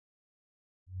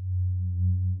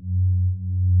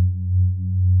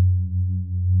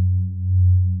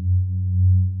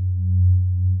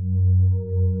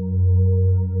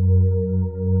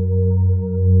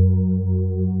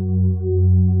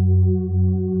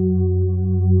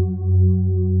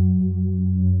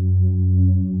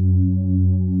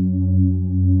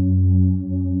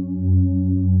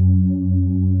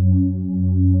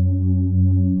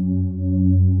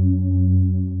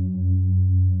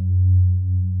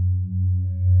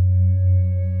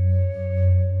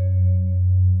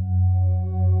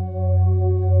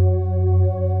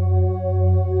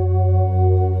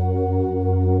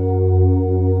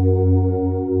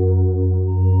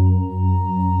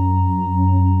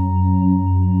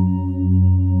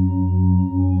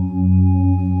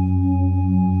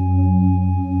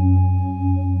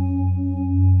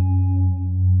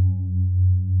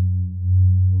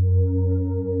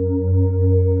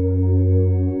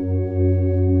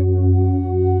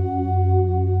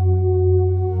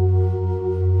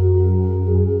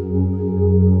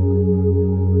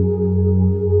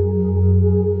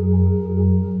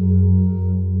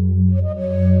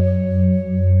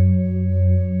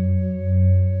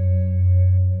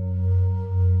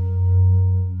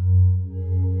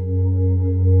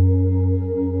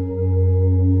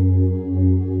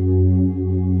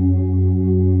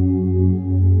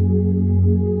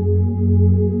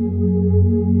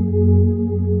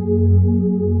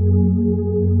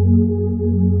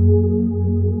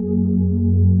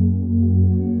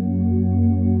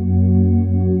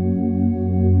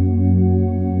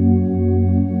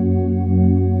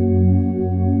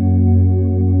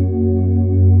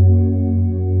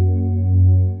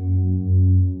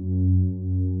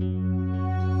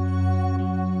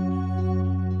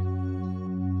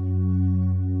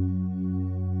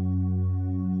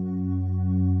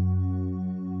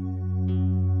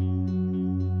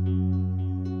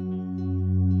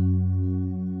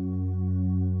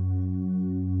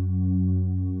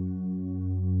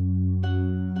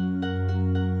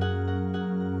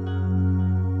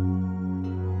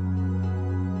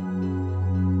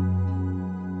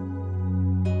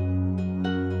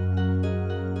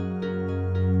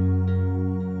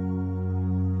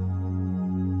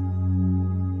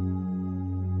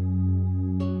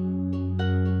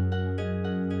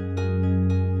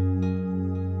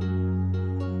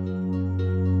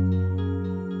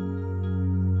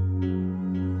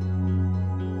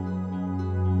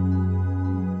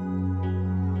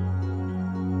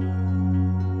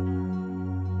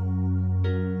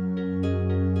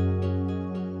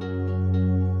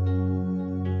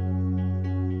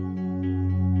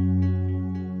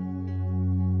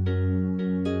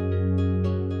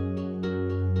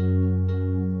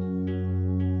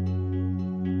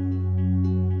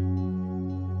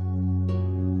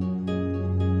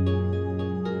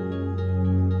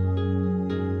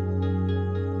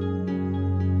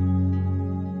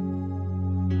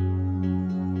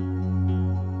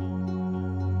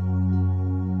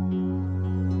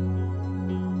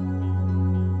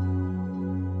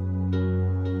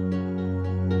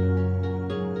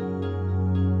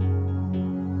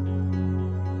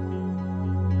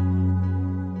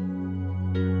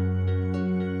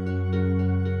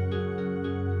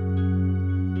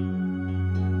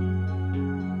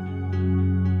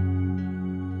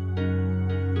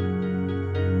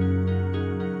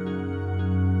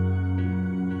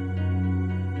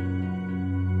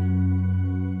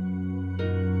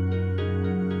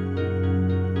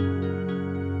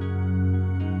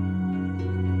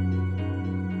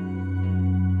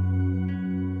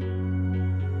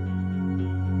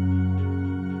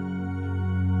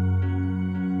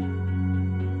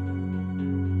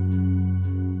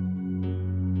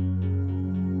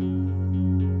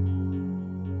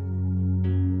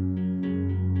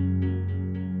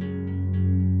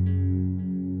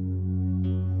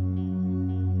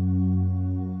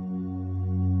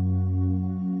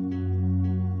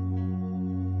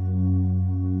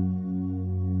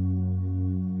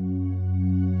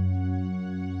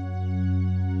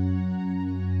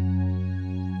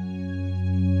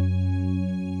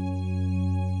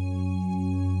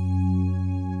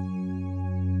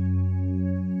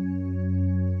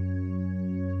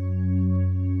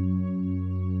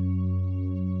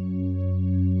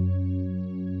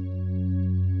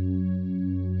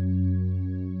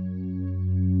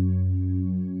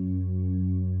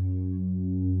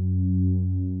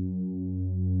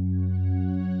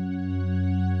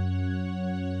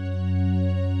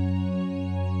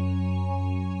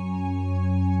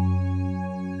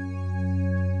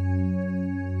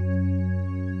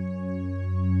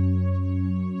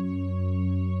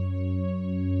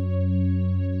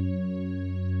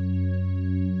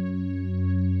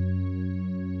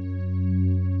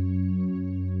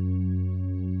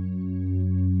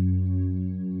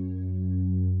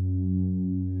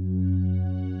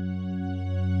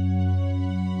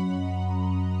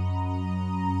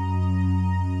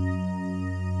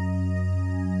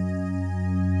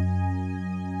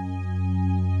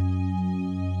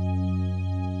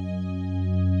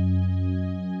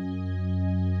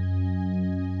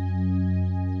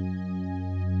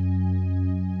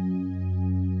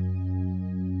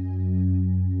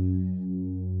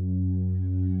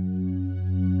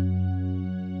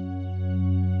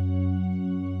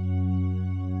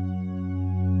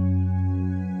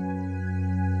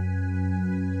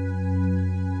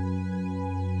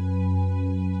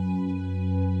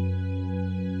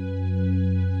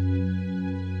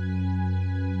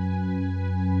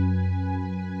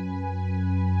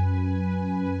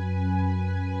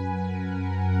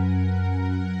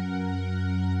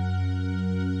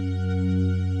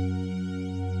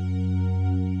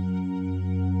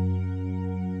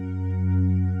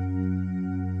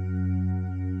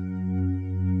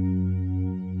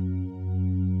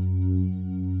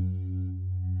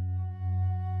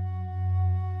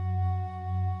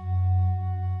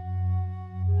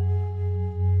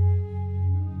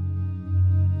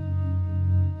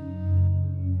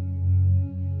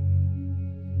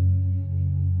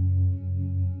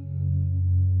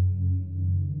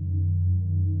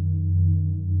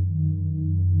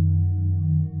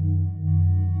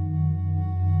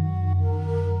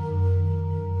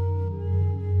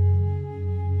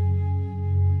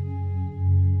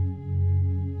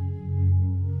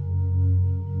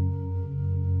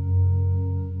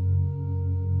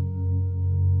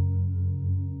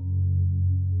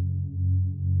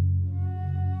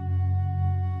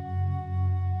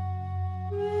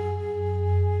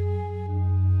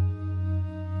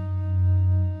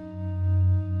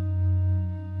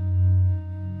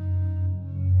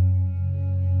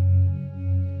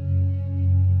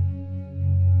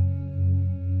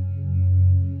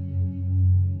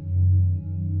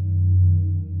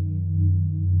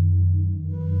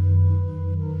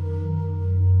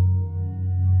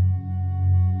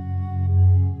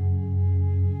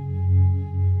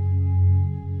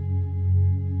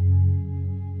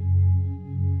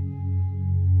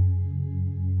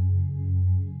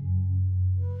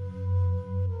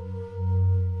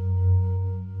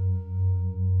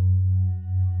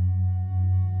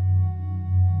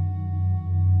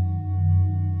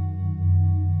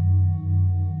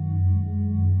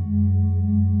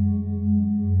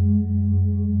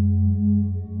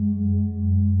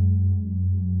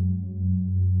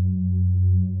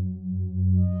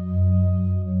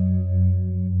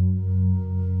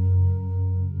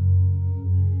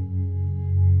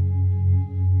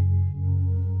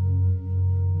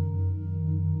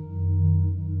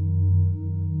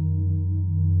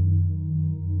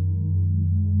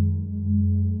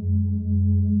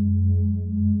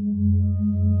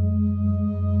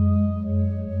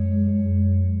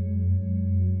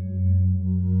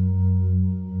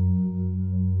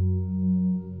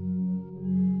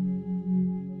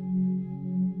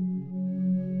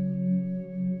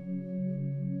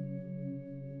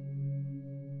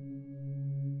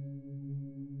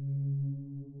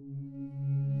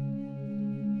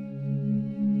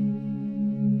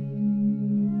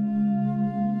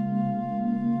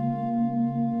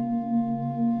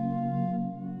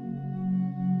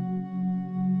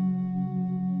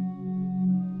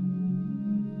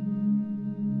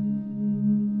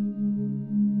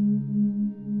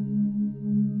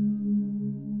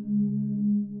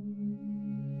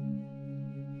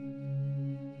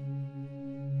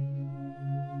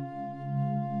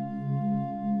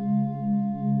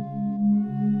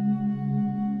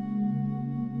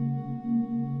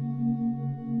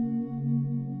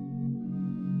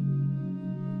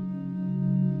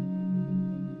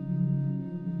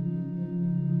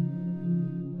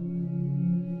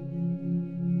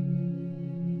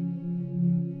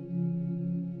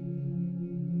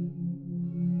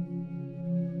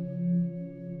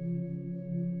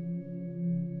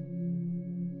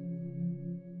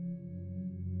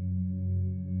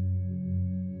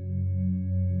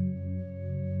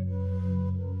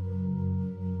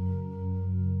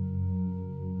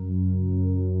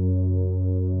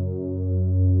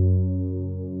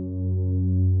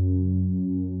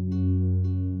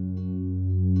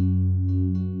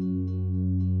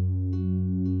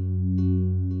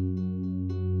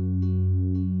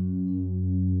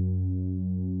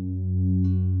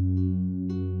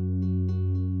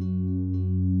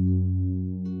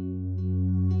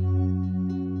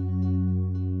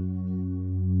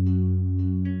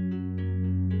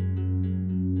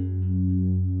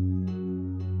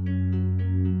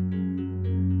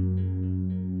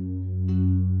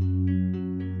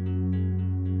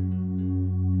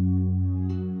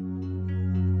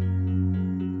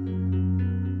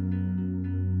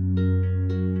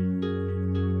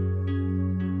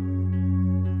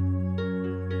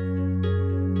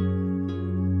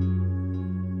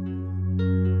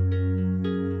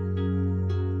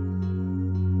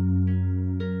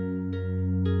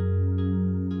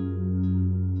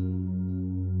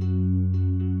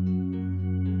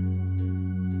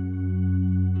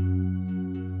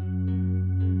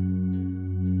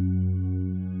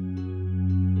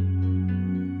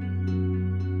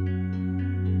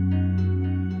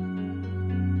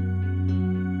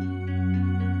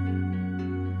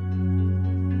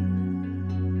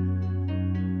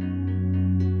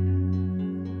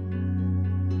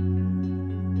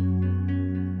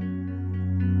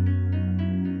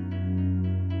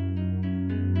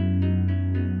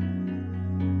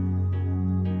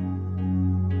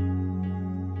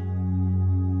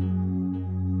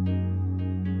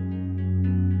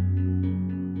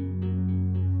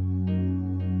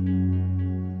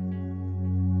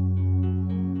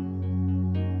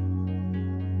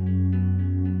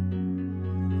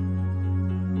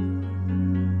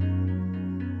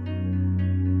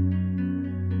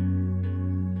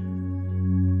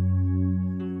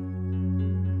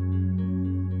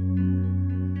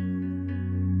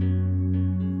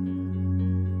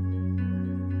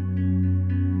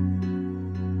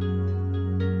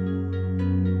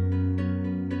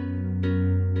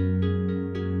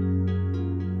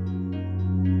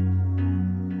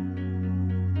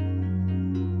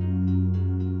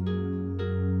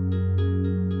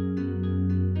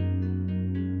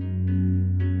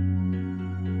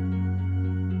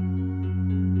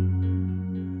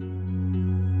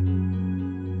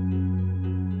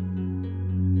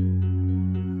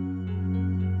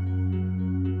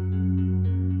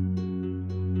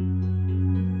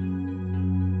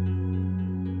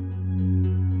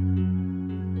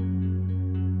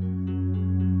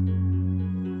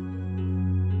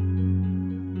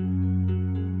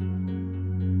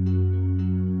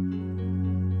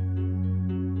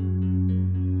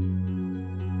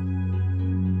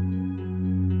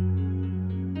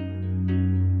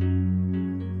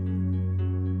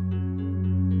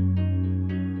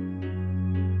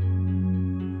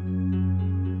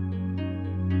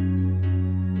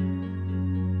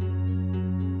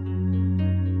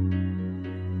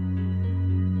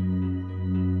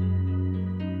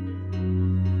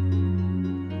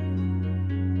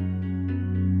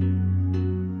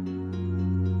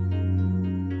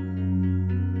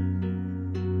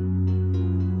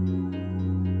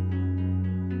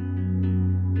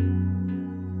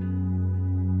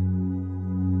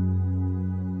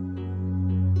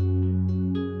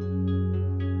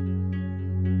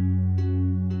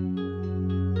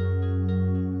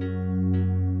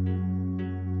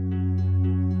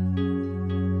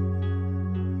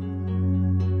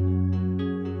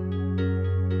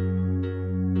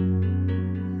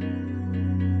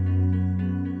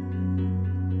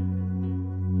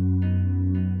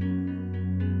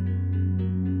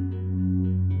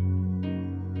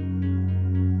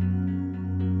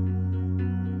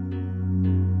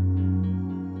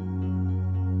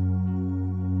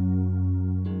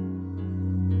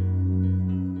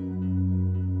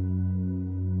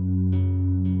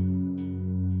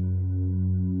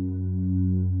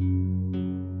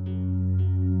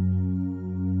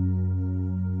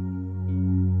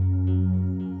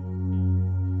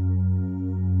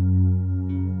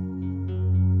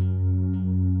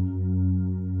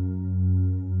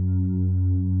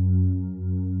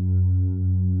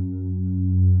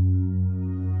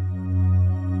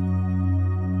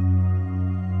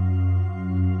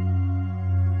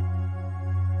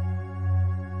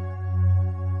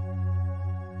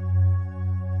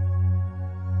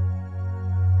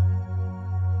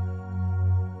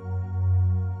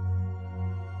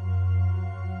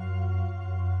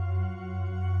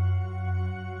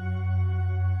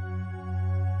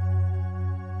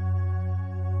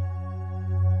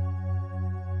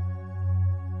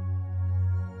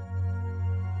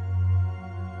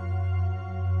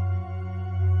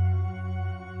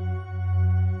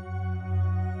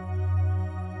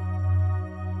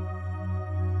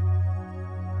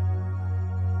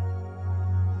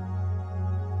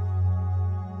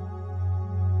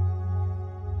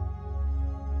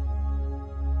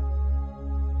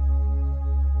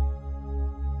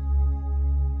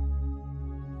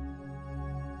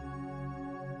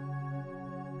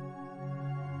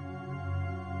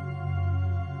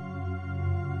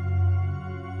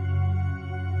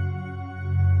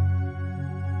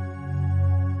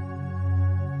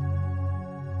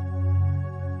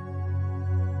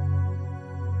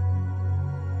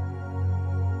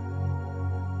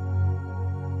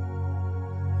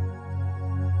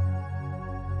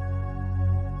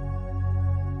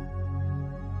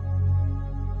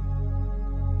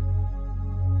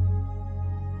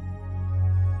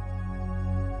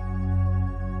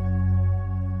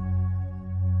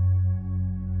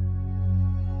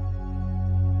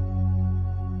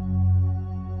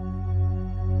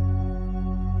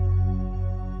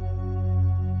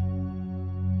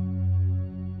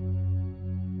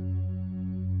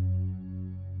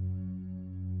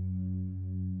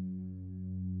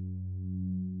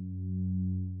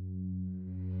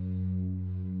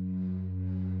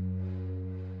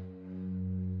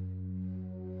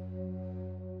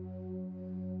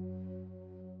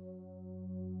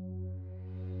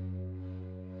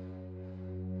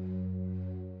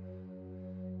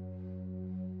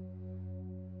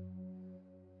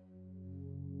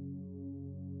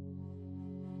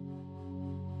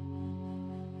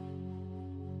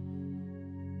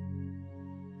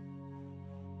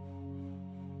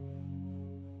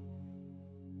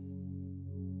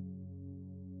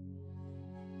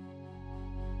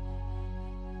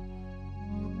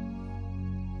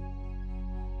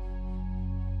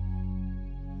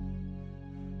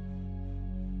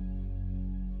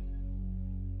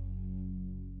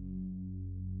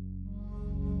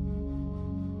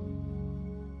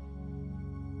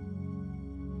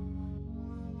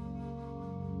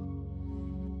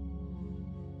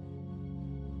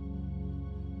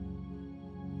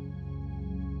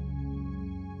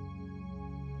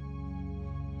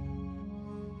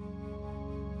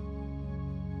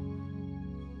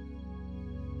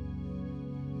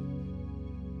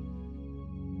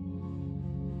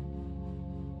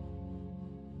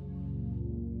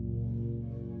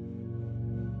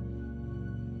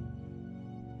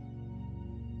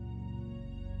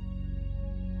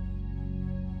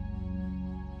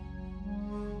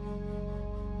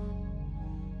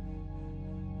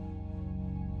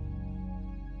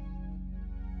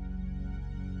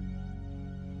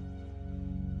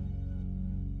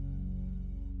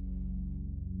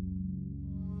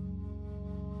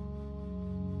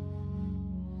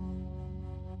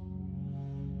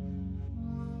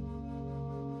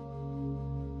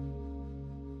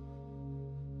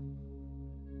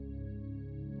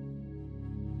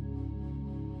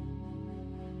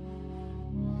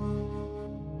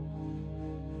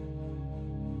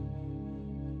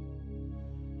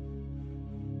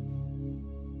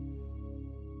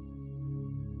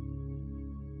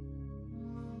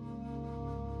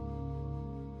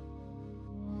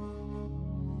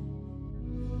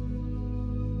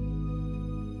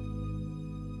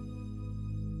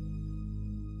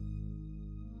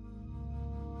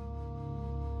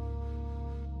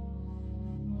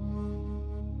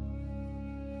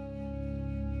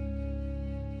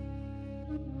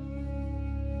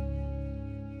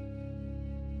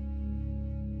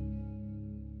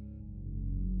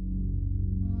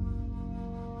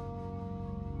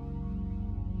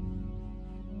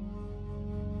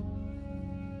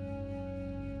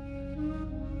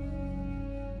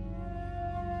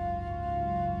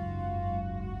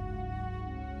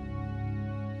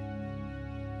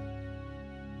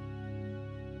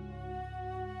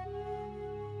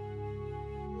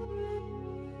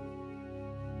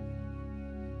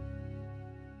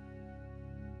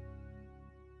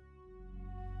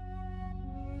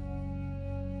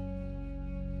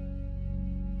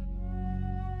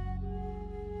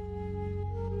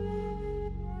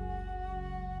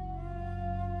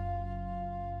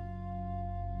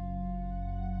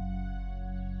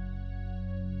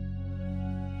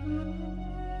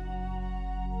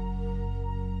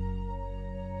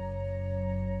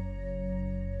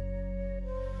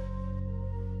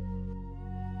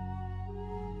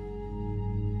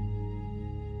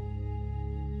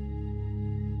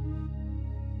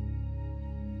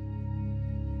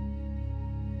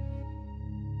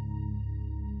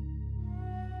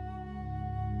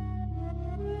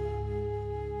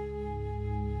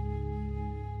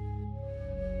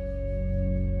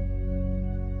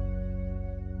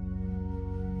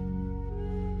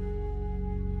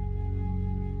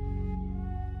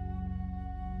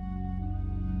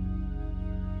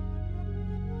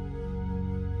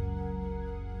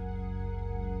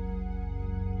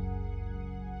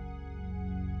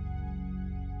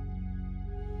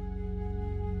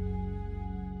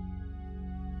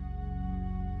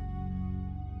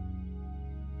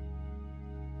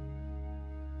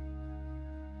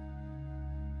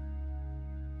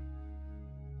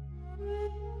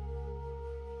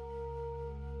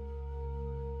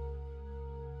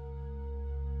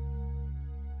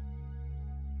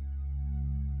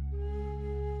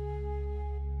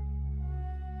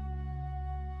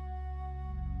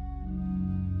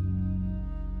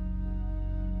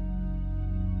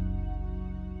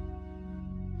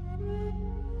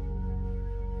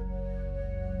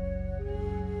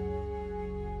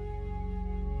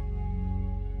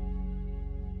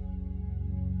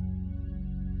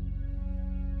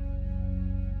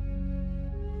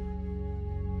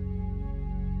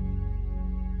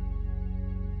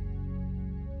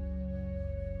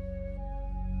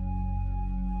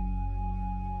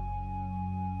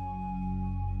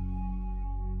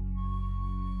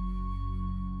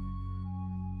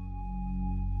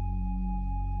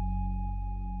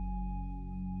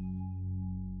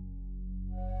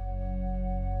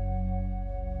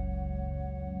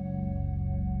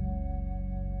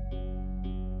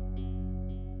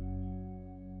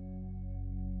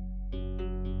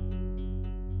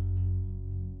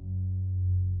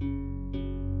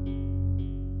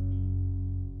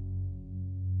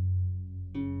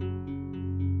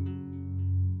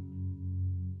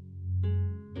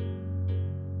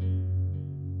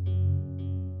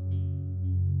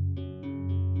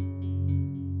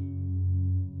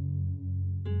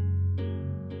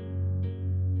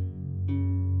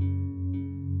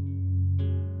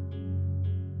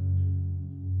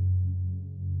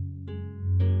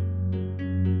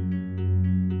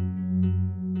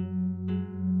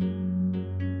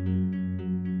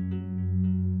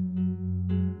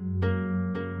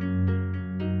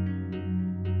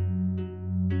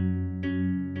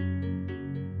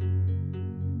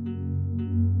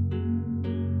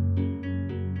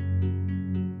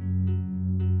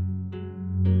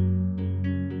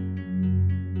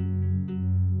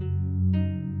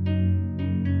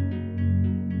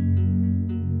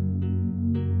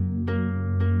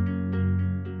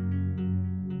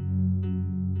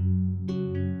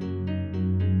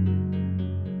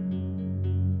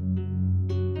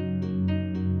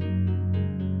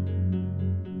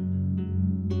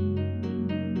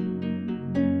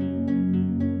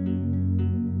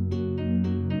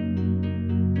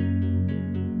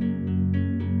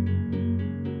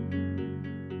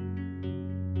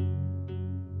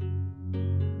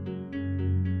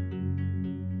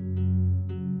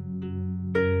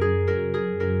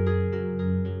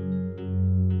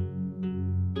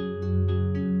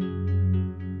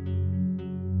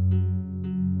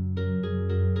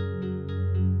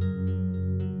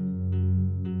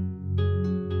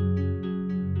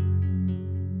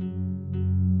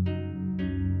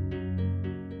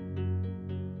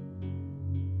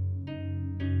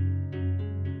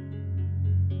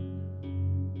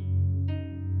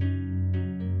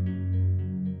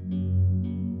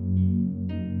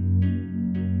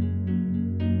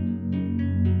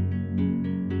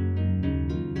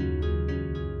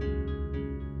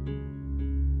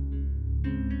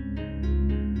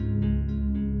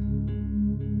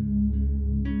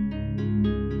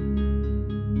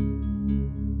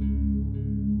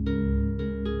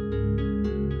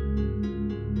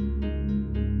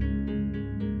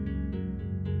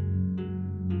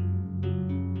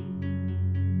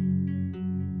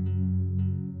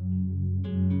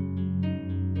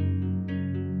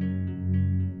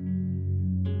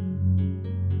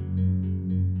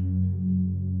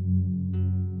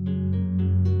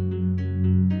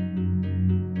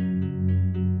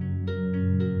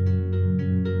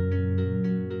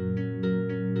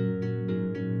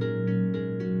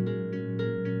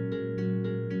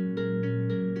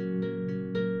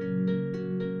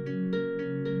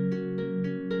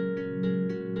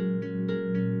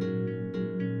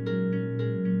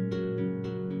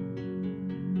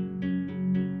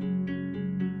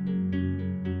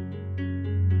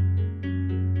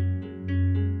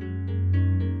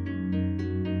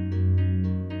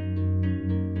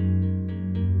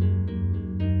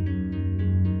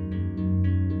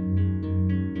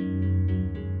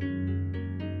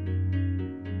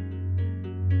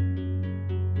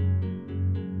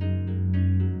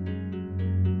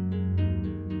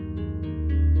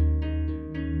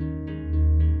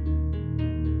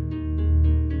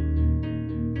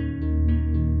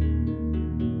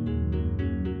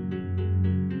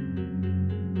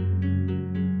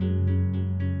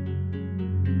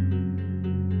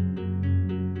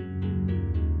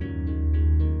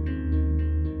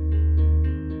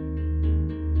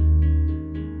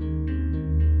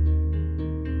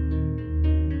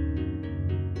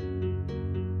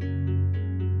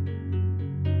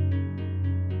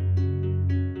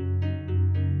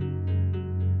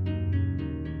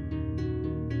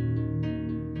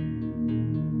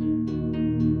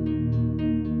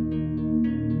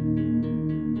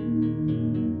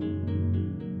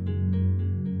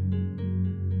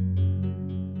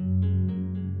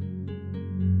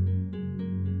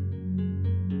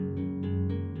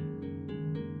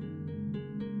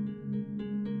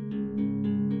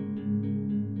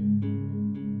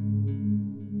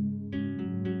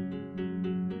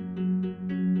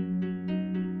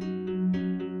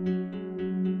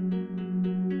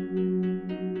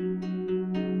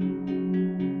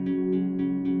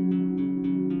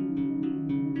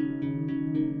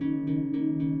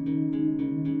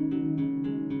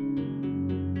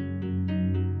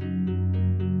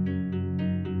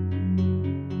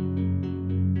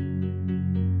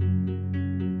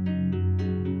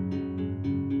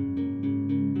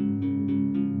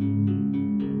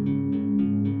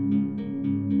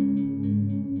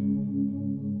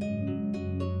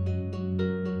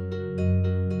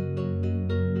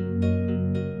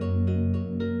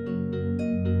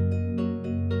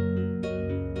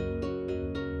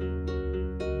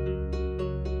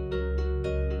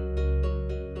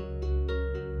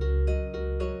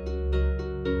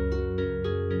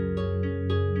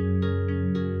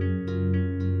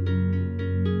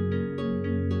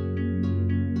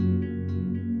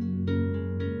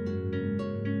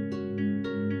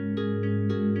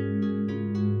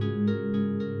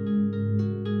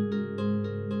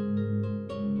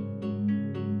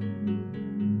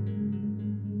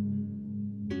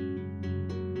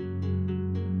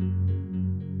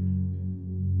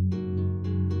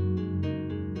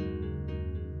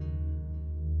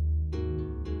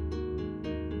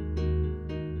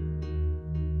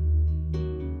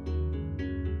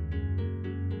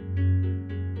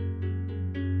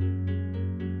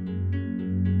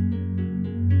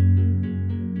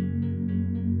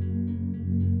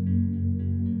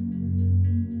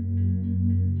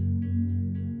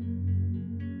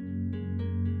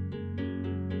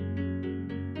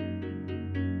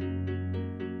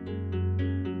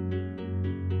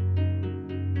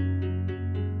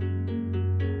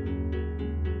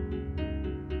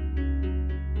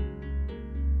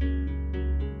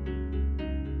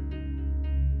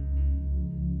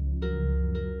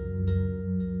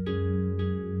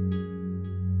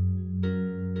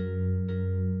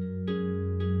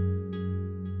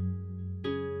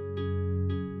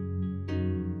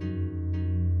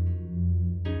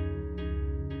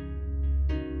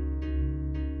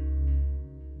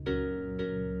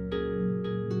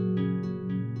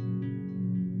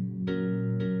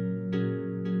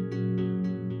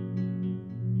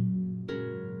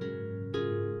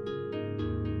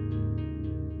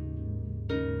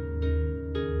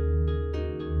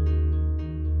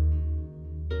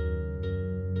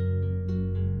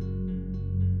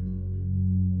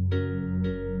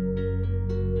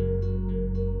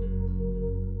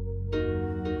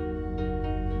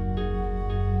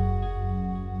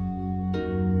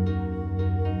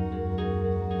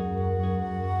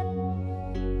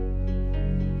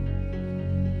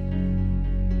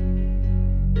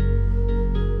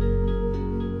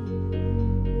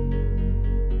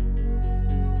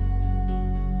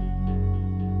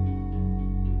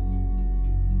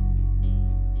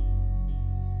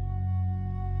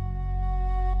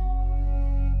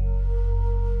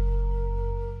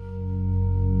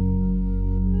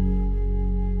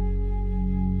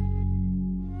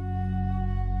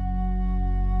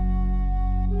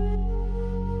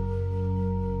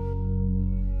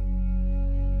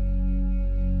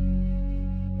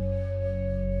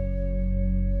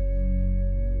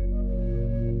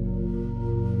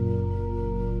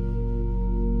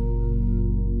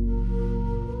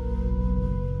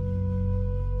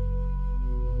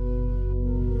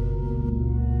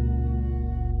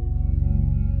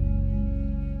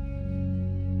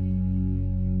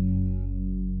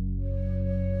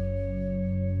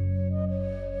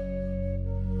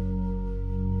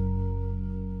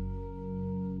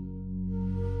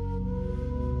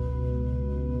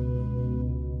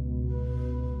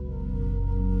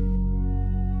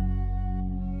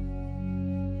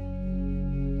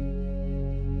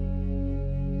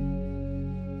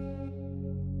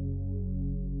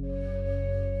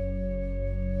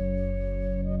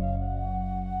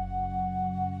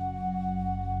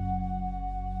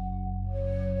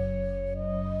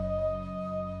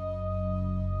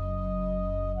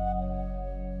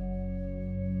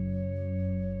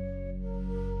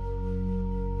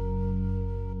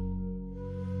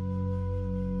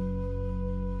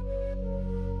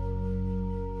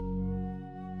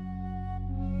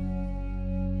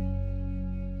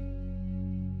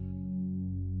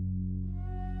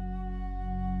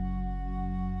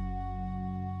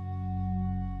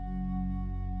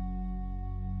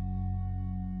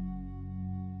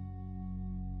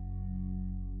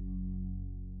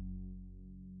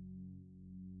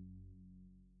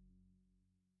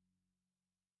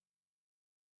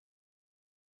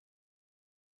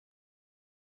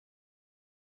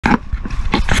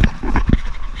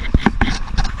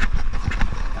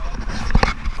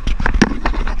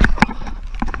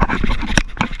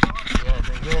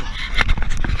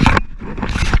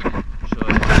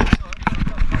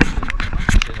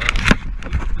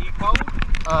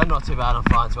too bad, I'm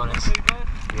fine to be honest.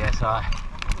 Yeah, it's alright.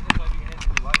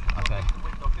 Okay.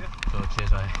 Cool,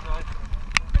 cheers mate.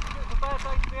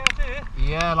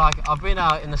 Yeah, like I've been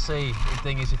out in the sea with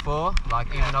dinghies before, like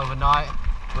even overnight,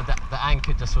 but the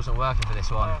anchor just wasn't working for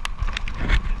this one.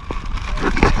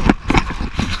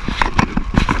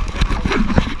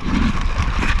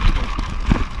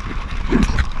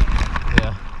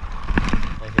 Yeah.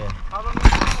 Thank you. How long have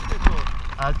you been out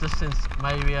here for? Just since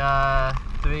maybe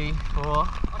 3, 4,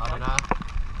 I don't know.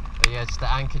 But yeah, just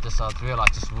the anchor I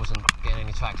realised just wasn't getting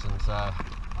any traction, so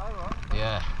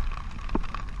yeah.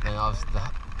 Then the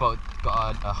boat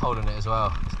got a hole in it as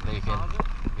well, it's leaking.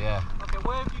 Yeah. Okay,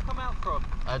 where have you come out from?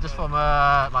 Just from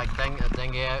like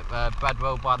Denghi,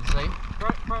 Bradwell by the sea.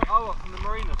 Oh, from the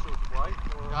marina sort of way?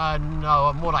 Or?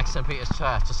 No, more like St Peter's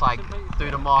Church, just like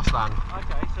through the marshland.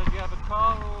 Okay, so do you have a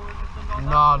car or anything like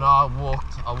that? No, I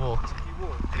walked. You walked?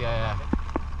 Yeah.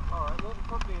 Alright, what we'll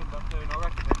probably end up doing, I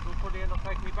reckon, is we'll probably end up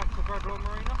taking you back to Bradwell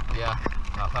Marina. Yeah,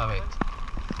 oh, perfect.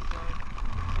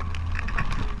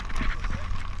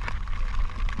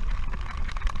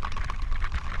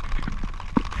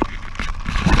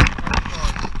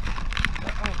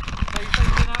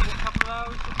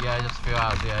 Yeah, just a few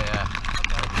hours, yeah.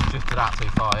 Okay. Drifted out too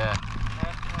far, yeah.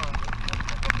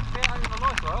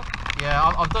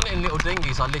 Yeah, I've done it in little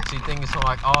dinghies, like literally dinghies from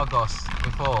like Argos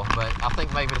before, but I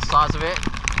think maybe the size of it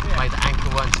made the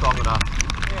anchor weren't strong enough.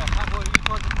 Yeah, well, you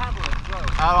tried to paddle it as well?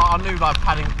 I knew like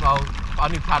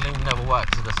paddling never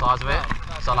worked because of the size of it,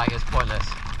 so like it's pointless.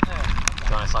 Yeah, okay. To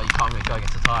be honest, like you can't really go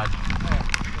against the tide.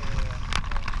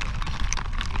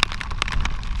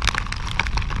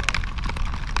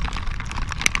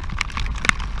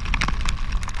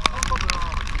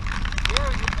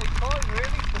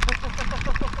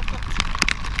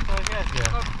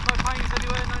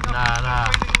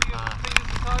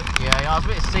 Yeah, I was a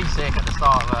bit seasick at the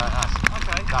start, but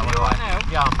that went away.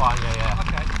 Yeah, I'm fine, yeah.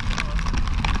 Okay.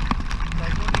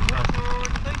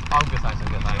 I'm good, thanks,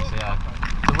 yeah.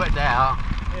 It's a wet day out.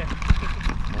 Yeah.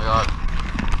 Oh my god.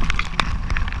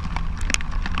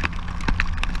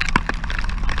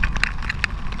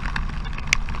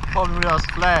 Problem with those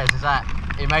flares is that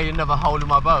it made another hole in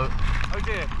my boat. Oh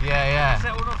dear? Yeah. Have you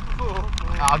set one off before?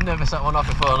 Or? I've never set one off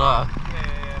before, no. Yeah.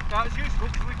 That was useful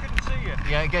because we couldn't see you.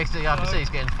 Yeah, I can see it's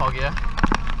getting foggier.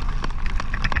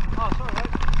 Oh, sorry mate.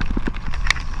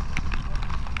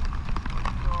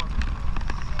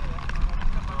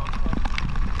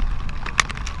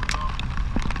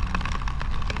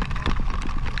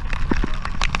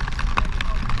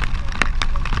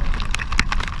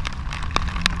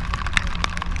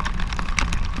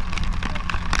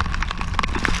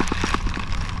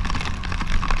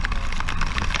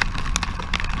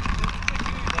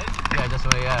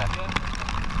 Yeah.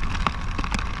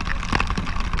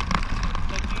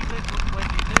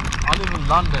 I live in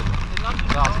London.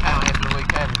 So I was out here for the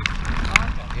weekend.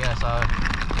 Yeah, so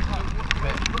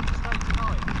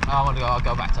I'll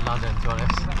go back to London, to be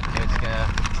honest.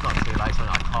 It's not too late, it's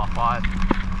only like 5:30.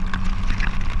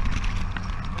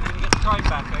 You're going to get the train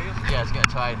back, are you? Yeah, to get a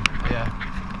train, yeah.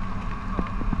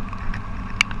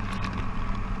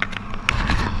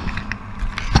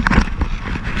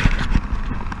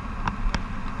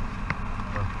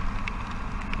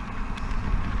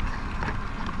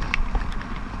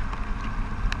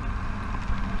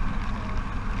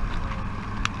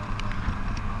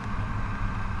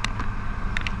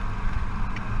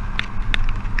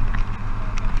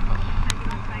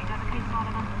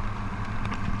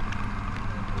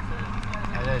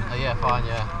 Yeah, fine,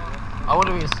 yeah. I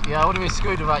wouldn't be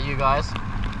screwed without you guys.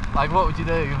 Like, what would you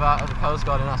do without the Coast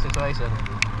Guard in that situation?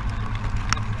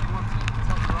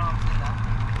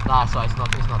 Nah, sorry, it's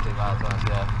not too bad, to be honest,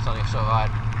 yeah. It's only a short ride.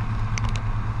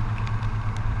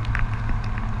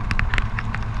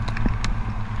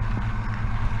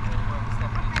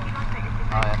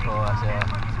 Oh yeah, cool, that's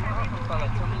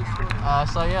yeah.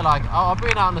 So yeah, like, I've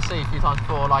been out on the sea a few times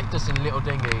before, like, just in little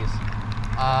dinghies.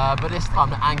 But this time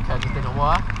the anchor just didn't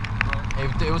work.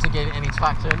 It wasn't getting any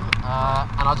traction, and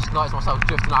I just noticed myself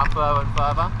drifting out further and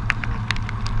further.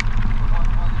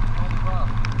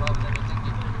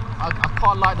 I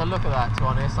quite like the look of that, to be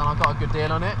honest, and I got a good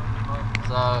deal on it.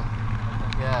 So,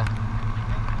 yeah.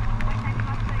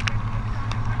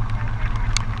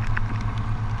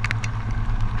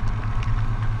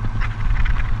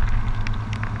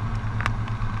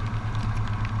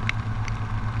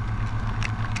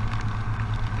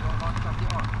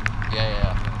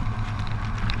 Yeah.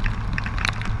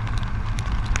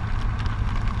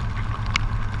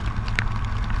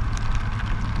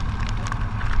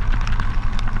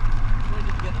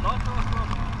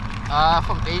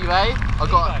 From eBay, I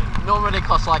got normally it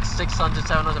costs like 600,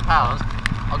 700 pounds.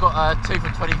 I got two for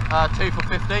 50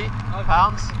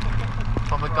 pounds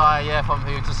from a guy, yeah, from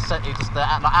who just like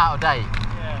out of date,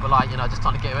 but like just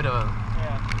trying to get rid of them. I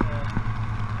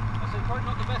said probably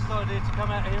not the best idea to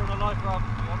come out here on a life raft,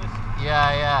 to be honest.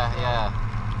 Yeah.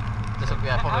 Just,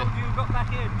 yeah, probably. How have you got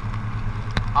back in?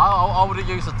 I would have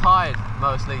used the tide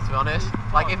mostly, to be honest.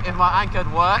 Like if my anchor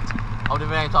had worked, I would have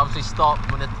been able to obviously stop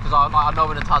because I know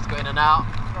when the tides go in and out.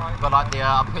 Right. But like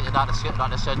I put it out the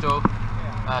schedule,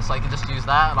 so you can just use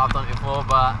that. And I've done it before,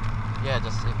 but yeah, it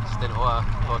just didn't work,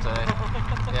 unfortunately.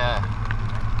 Yeah.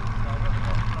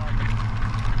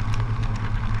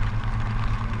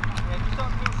 You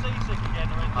start to feel seasick again,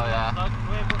 I reckon. Oh yeah. Like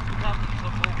we're watching captains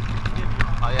on board to give you.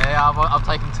 Oh yeah, I've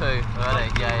taken 2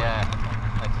 already. Yeah.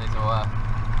 Taken it to work.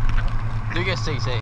 Do get CC.